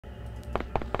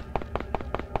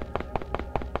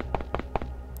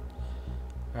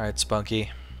Alright, Spunky.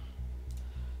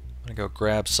 I'm gonna go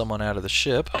grab someone out of the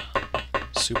ship.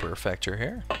 Super Effector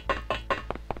here.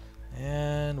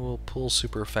 And we'll pull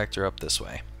Super Effector up this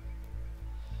way.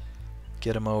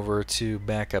 Get him over to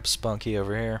back up Spunky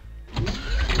over here.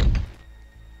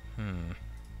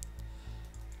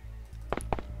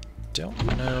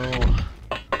 Don't know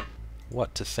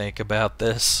what to think about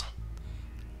this.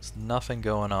 There's nothing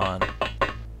going on.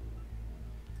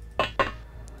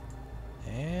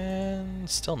 And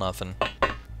still nothing.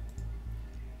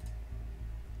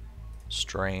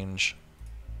 Strange.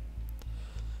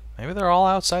 Maybe they're all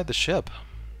outside the ship.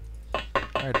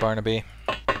 Alright, Barnaby.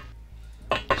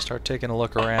 Start taking a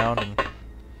look around and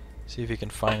see if you can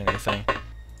find anything.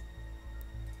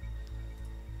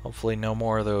 Hopefully no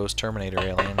more of those Terminator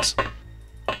aliens.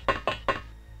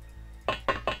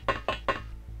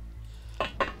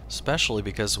 Especially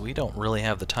because we don't really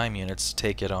have the time units to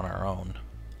take it on our own.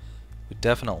 We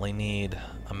definitely need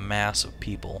a mass of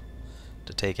people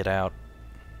to take it out.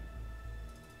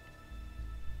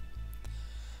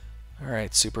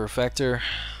 Alright, Super Effector.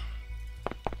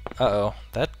 Uh-oh,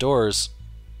 that door's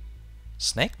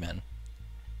Snake Men.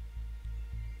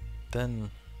 Then...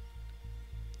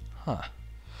 Huh.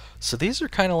 So these are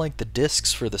kind of like the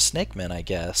discs for the Snake Men, I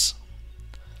guess.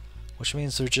 Which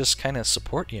means they're just kind of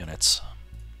support units.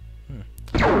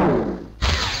 Oh,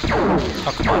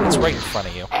 come on, it's right in front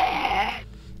of you.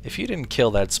 If you didn't kill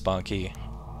that Spunky...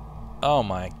 Oh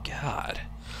my god.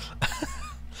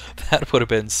 That would have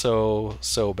been so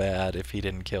bad if he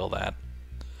didn't kill that.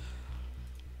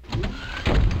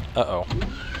 Uh-oh.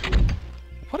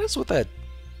 What is with that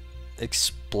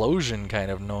explosion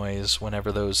kind of noise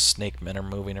whenever those Snake Men are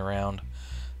moving around?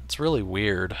 It's really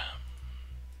weird.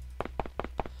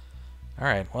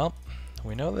 Alright, well,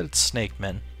 we know that it's Snake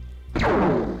Men.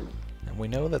 And we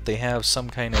know that they have some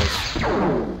kind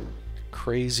of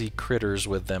crazy critters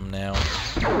with them now.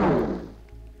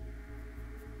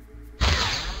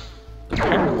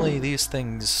 Apparently these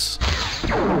things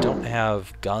don't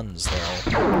have guns,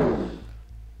 though.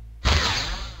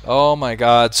 Oh my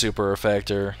god, Super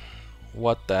Effector.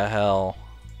 What the hell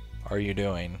are you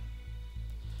doing?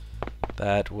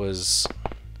 That was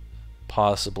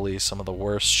possibly some of the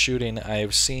worst shooting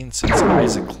I've seen since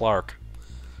Isaac Clarke.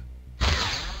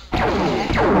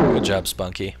 Good job,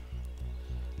 Spunky.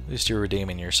 At least you're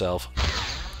redeeming yourself.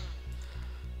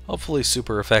 Hopefully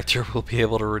Super Effector will be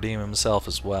able to redeem himself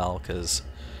as well, because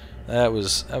that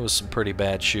was some pretty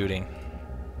bad shooting.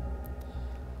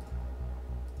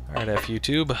 Alright,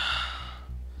 F-YouTube.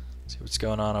 See what's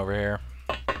going on over here.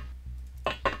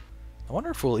 I wonder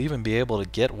if we'll even be able to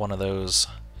get one of those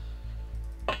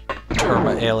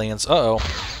Terma aliens. Uh-oh.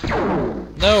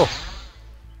 No!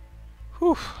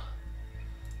 Whew.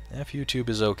 F-YouTube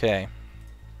is okay.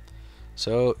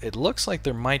 So, it looks like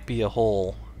there might be a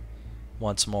hole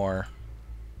once more.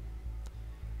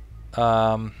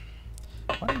 Why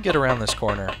don't you get around this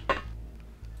corner?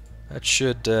 That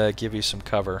should give you some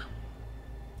cover.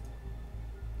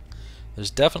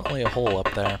 There's definitely a hole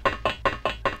up there,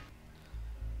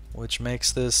 which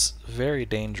makes this very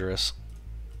dangerous.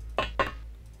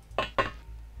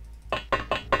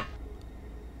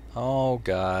 Oh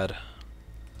god.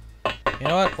 You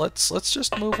know what? Let's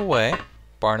just move away,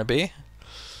 Barnaby.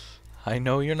 I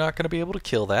know you're not going to be able to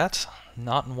kill that.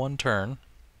 Not in one turn.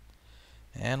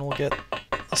 And we'll get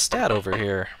a stat over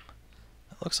here.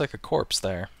 It looks like a corpse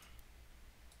there.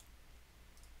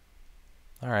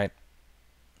 Alright.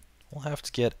 We'll have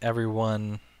to get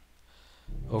everyone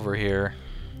over here,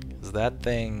 because that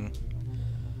thing,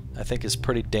 I think, is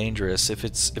pretty dangerous. If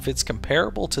it's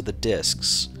comparable to the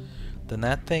discs, then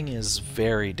that thing is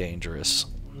very dangerous.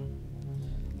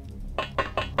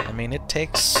 I mean, it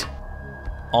takes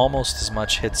almost as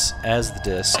much hits as the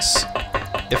discs,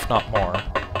 if not more.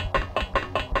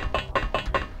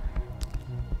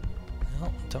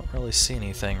 Well, don't really see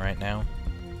anything right now.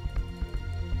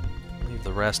 Leave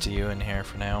the rest of you in here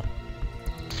for now.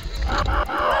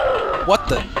 What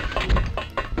the?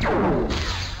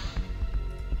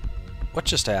 What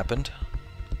just happened?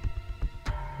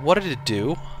 What did it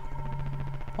do?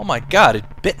 Oh my god,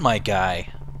 it bit my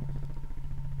guy.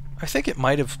 I think it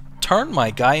might have turned my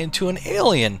guy into an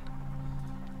alien.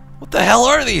 What the hell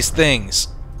are these things?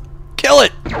 Kill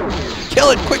it! Kill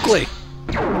it quickly!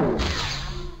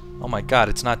 Oh my god,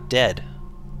 it's not dead.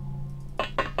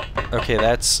 Okay,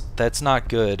 that's not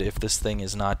good if this thing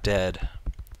is not dead.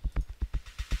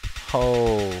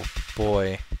 Oh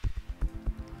boy.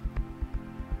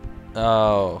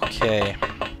 Oh, okay.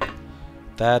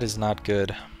 That is not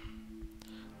good.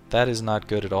 That is not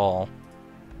good at all.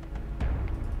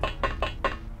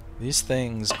 These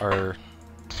things are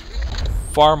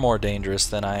far more dangerous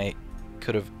than I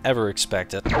could have ever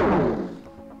expected.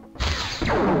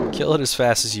 Kill it as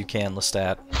fast as you can,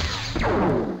 Lestat.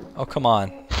 Oh, come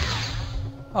on.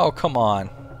 Oh, come on.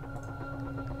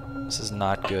 This is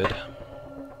not good.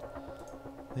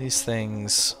 These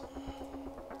things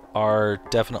are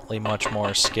definitely much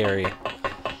more scary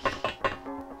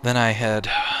than I had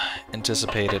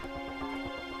anticipated.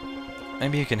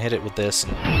 Maybe you can hit it with this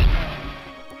and...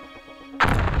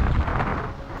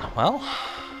 Well...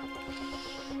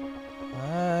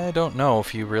 I don't know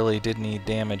if you really did need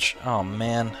damage. Oh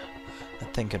man,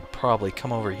 that thing could probably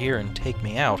come over here and take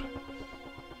me out.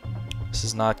 This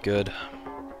is not good.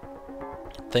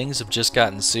 Things have just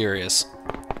gotten serious.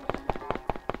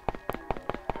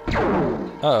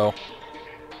 Uh-oh.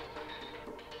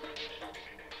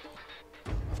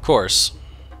 Of course.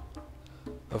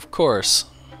 Of course.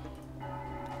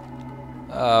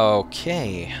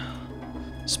 Okay.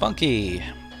 Spunky,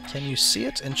 can you see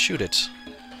it and shoot it?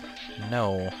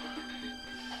 No.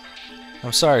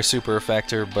 I'm sorry, Super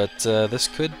Effector, but this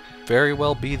could very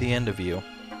well be the end of you.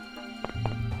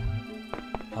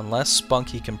 Unless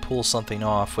Spunky can pull something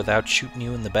off without shooting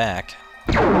you in the back.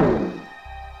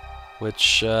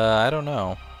 Which, I don't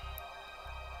know.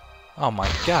 Oh my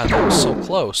god, that was so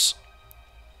close.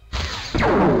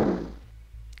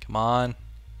 Come on.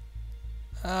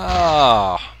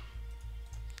 Ah.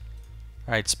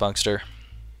 Alright, Spunkster.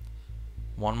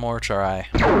 One more try.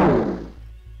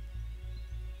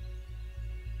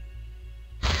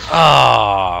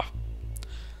 Ah!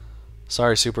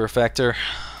 Sorry, Super Effector.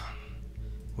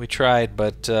 We tried,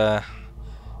 but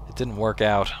it didn't work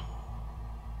out.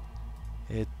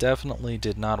 It definitely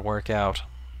did not work out.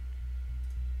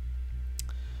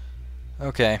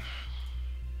 Okay.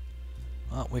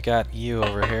 Well, we got you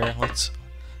over here. Let's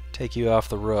take you off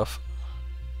the roof.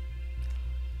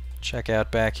 Check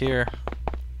out back here.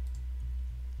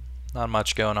 Not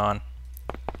much going on.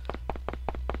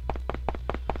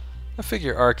 I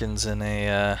figure Arkin's in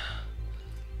a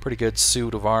pretty good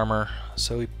suit of armor,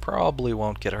 so he probably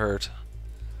won't get hurt.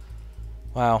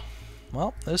 Wow.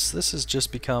 Well, this has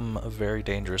just become a very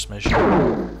dangerous mission.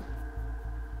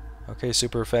 Okay,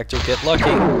 Super Effector, get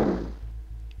lucky.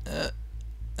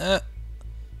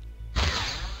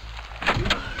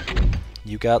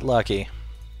 You got lucky.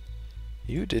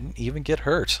 You didn't even get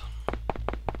hurt.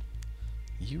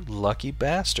 You lucky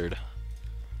bastard.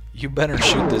 You better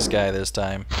shoot this guy this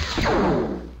time.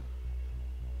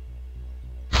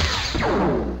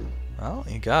 Well,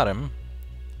 you got him.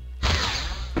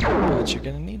 But you're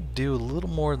gonna need to do a little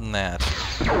more than that.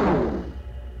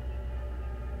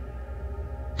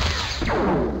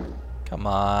 Come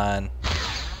on.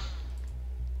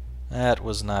 That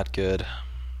was not good.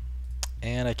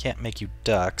 And I can't make you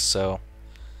duck, so...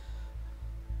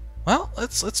 Well,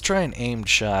 let's try an aimed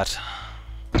shot.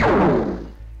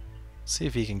 See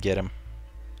if he can get him.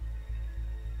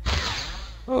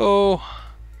 Oh!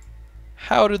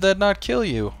 How did that not kill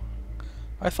you?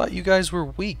 I thought you guys were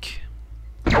weak.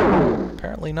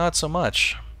 Apparently not so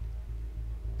much.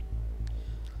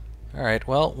 Alright,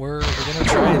 well, we're gonna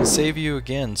try and save you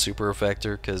again, Super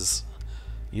Effector, because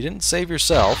you didn't save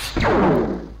yourself.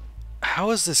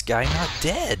 How is this guy not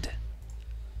dead?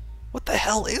 What the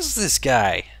hell is this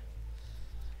guy?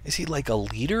 Is he like a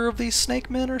leader of these snake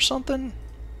men or something?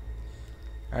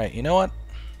 Alright, you know what?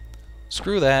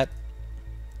 Screw that.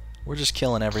 We're just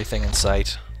killing everything in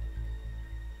sight.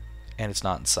 And it's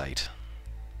not in sight.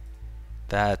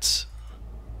 That's...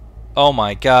 Oh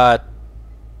my god.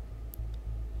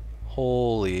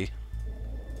 Holy...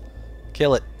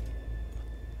 Kill it.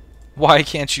 Why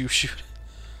can't you shoot...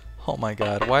 Oh my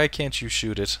god, why can't you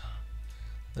shoot it?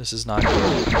 This is not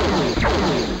good.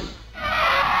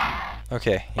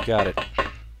 Okay, you got it.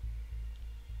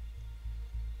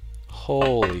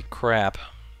 Holy crap.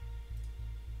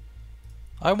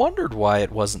 I wondered why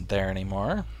it wasn't there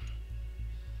anymore.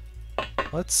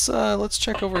 Let's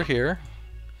check over here.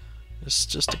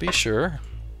 Just to be sure.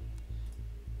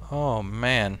 Oh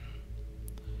man.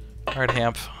 Alright,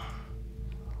 Hamp.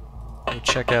 We'll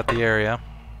check out the area.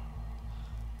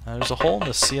 Now, there's a hole in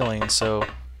the ceiling, so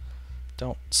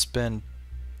don't spend...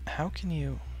 How can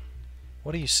you...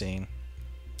 What are you seeing?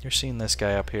 You're seeing this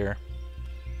guy up here.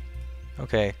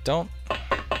 Okay, don't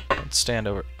stand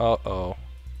over... Uh-oh.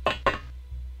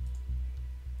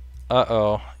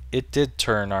 Uh-oh. It did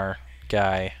turn our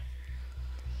guy.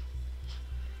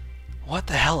 What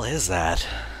the hell is that?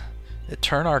 It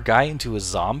turned our guy into a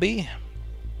zombie?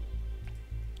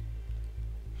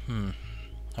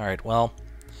 Alright, well...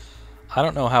 I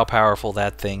don't know how powerful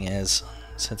that thing is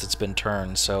since it's been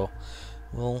turned, so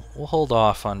we'll hold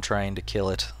off on trying to kill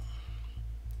it.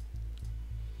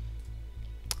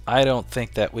 I don't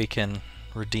think that we can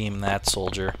redeem that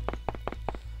soldier.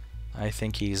 I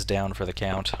think he's down for the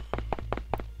count.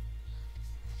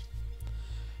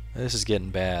 This is getting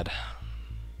bad.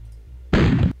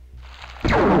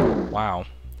 Wow.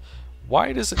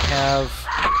 Why does it have...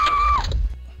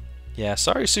 Yeah,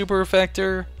 sorry, Super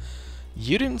Effector.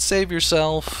 You didn't save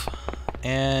yourself,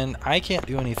 and I can't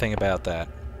do anything about that.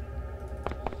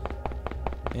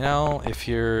 You know, if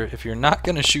you're not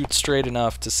gonna shoot straight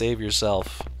enough to save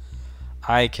yourself,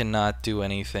 I cannot do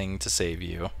anything to save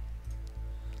you.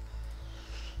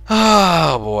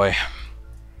 Oh boy.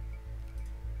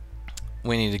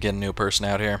 We need to get a new person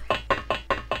out here.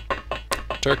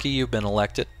 Turkey, you've been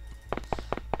elected.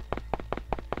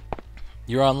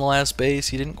 You're on the last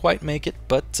base. You didn't quite make it,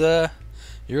 but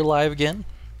you're alive again.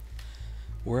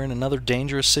 We're in another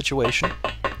dangerous situation.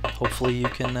 Hopefully you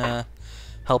can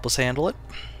help us handle it.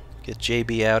 Get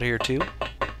JB out here too.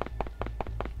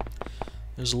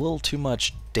 There's a little too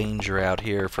much danger out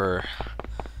here for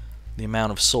the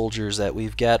amount of soldiers that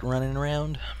we've got running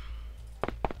around.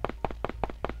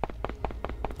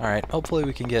 Alright, hopefully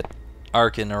we can get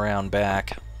Arkin around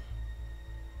back.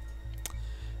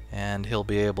 And he'll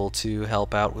be able to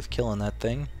help out with killing that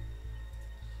thing.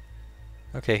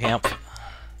 Okay, Hamp.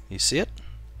 You see it?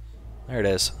 There it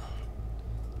is.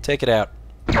 Take it out.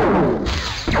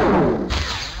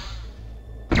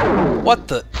 What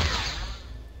the?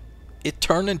 It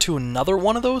turned into another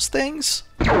one of those things?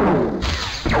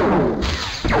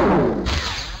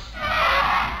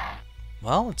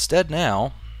 Well, it's dead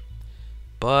now.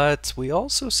 But we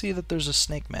also see that there's a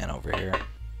snake man over here.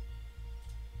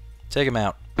 Take him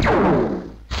out.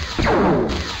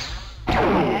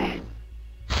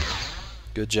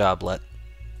 Good job, Let.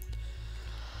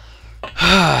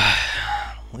 At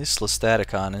least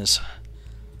Lesstaticon is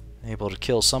able to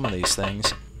kill some of these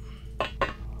things.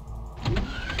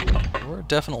 We're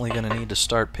definitely going to need to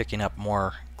start picking up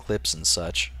more clips and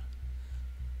such.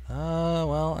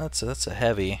 Well, that's a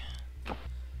heavy.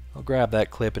 I'll grab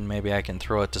that clip and maybe I can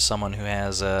throw it to someone who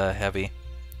has a heavy.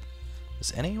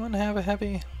 Does anyone have a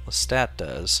heavy? Lestat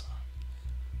does.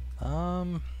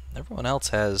 Everyone else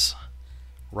has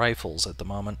rifles at the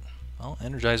moment. Well,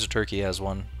 Energizer Turkey has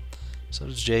one. So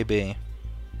does JB.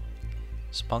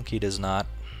 Spunky does not.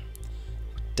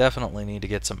 Definitely need to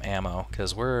get some ammo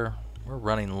because we're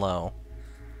running low.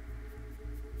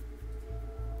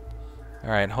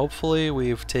 Alright, hopefully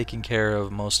we've taken care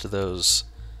of most of those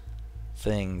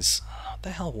things. What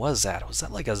the hell was that? Was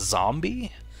that like a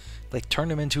zombie? Like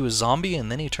turned him into a zombie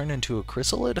and then he turned into a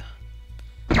chrysalid?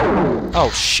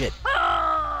 Oh shit.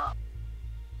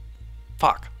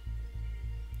 Fuck.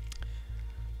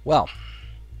 Well.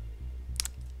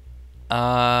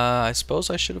 I suppose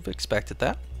I should have expected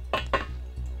that.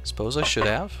 Suppose I should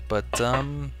have, but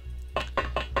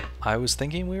I was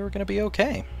thinking we were going to be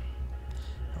okay.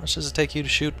 How much does it take you to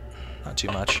shoot? Not too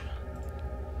much.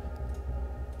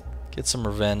 Get some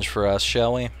revenge for us,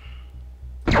 shall we?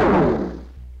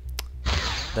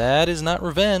 That is not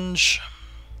revenge.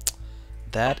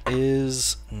 That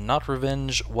is not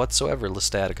revenge whatsoever,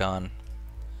 Lesstaticon.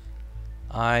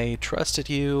 I trusted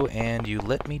you and you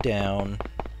let me down.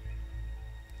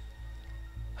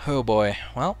 Oh boy,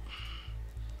 well,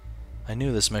 I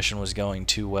knew this mission was going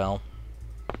too well.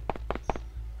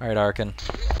 Alright, Arkin.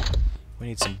 We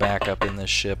need some backup in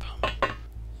this ship.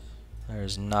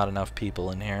 There's not enough people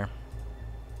in here.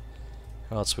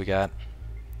 Who else we got?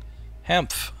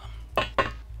 Hemph!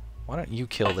 Why don't you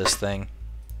kill this thing?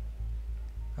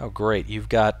 Oh great, you've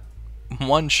got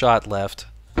one shot left.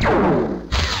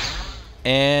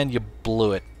 And you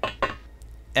blew it.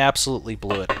 Absolutely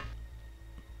blew it.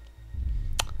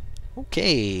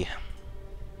 Okay.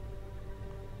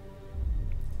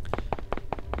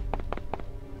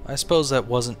 I suppose that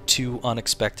wasn't too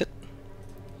unexpected.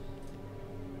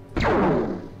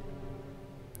 Come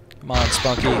on,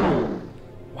 Spunky.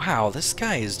 Wow, this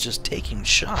guy is just taking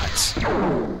shots.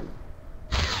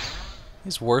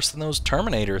 He's worse than those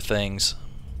Terminator things.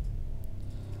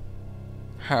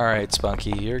 Alright,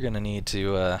 Spunky, you're gonna need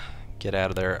to get out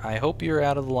of there. I hope you're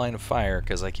out of the line of fire,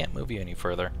 because I can't move you any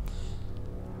further.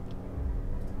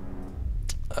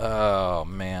 Oh,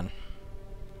 man.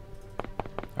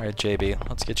 Alright, JB,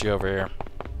 let's get you over here.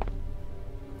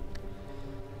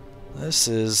 This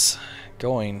is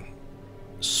going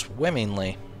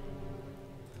swimmingly.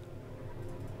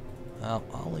 Well,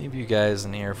 I'll leave you guys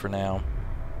in here for now.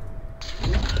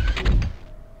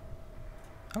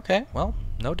 Okay, well,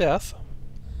 no death.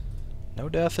 No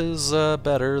death is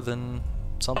better than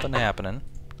something happening.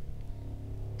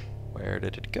 Where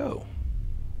did it go?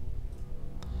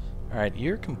 Alright,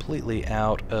 you're completely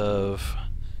out of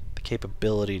the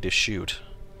capability to shoot.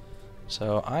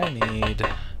 So I need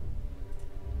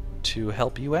to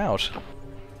help you out.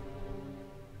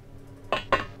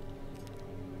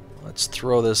 Let's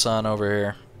throw this on over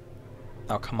here.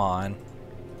 Oh, come on.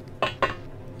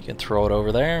 You can throw it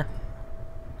over there.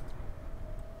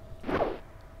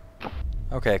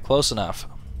 Okay, close enough.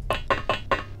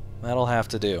 That'll have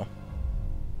to do.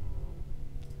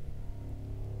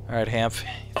 Alright, Hamp,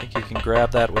 you think you can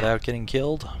grab that without getting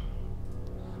killed?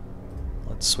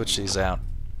 Let's switch these out.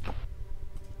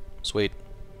 Sweet.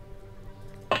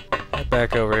 Head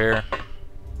back over here.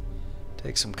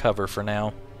 Take some cover for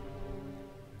now.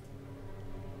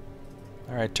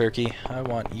 Alright, Turkey, I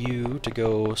want you to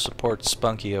go support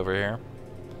Spunky over here.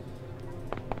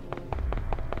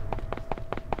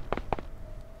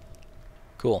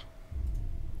 Cool.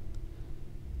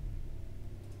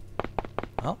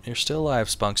 Well, you're still alive,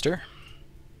 Spunkster.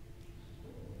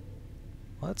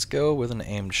 Let's go with an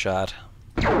aimed shot.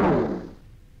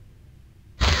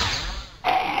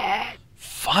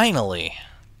 Finally!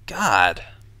 God!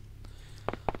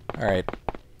 Alright.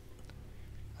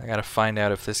 I gotta find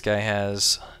out if this guy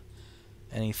has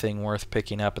anything worth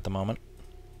picking up at the moment.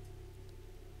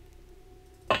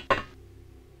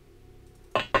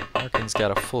 Arkin's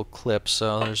got a full clip,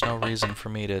 so there's no reason for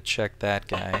me to check that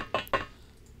guy.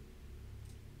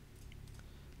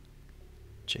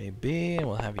 JB,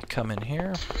 we'll have you come in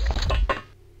here.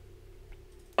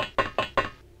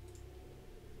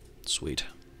 Sweet.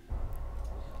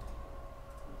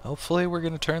 Hopefully we're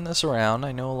going to turn this around.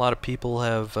 I know a lot of people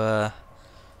have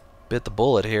bit the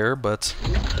bullet here, but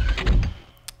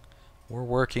we're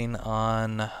working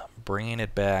on bringing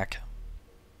it back.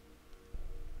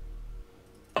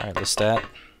 Alright, Lestat.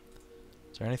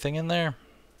 Is there anything in there?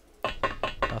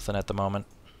 Nothing at the moment.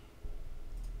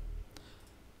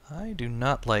 I do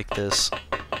not like this.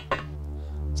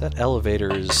 That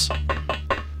elevator is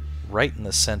right in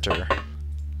the center.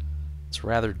 It's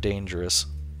rather dangerous.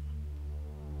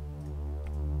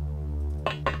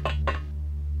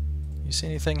 You see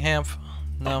anything, Hamp?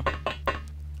 No.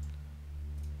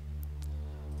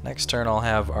 Next turn I'll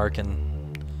have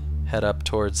Arkin head up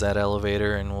towards that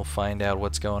elevator and we'll find out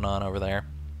what's going on over there.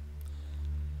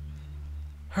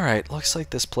 Alright, looks like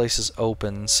this place is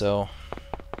open, so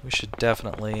we should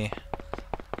definitely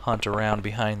hunt around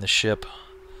behind the ship,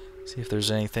 see if there's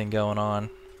anything going on.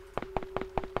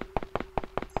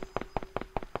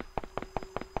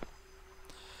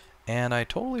 And I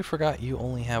totally forgot you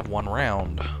only have one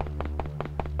round.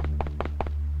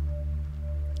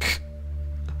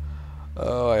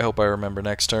 Oh, I hope I remember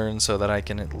next turn so that I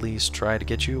can at least try to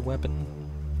get you a weapon.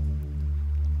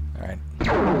 Alright.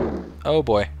 Oh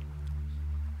boy.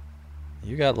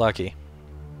 You got lucky.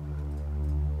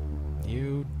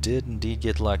 You did indeed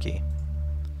get lucky.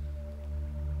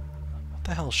 What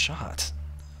the hell shot?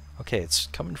 Okay, it's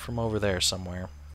coming from over there somewhere.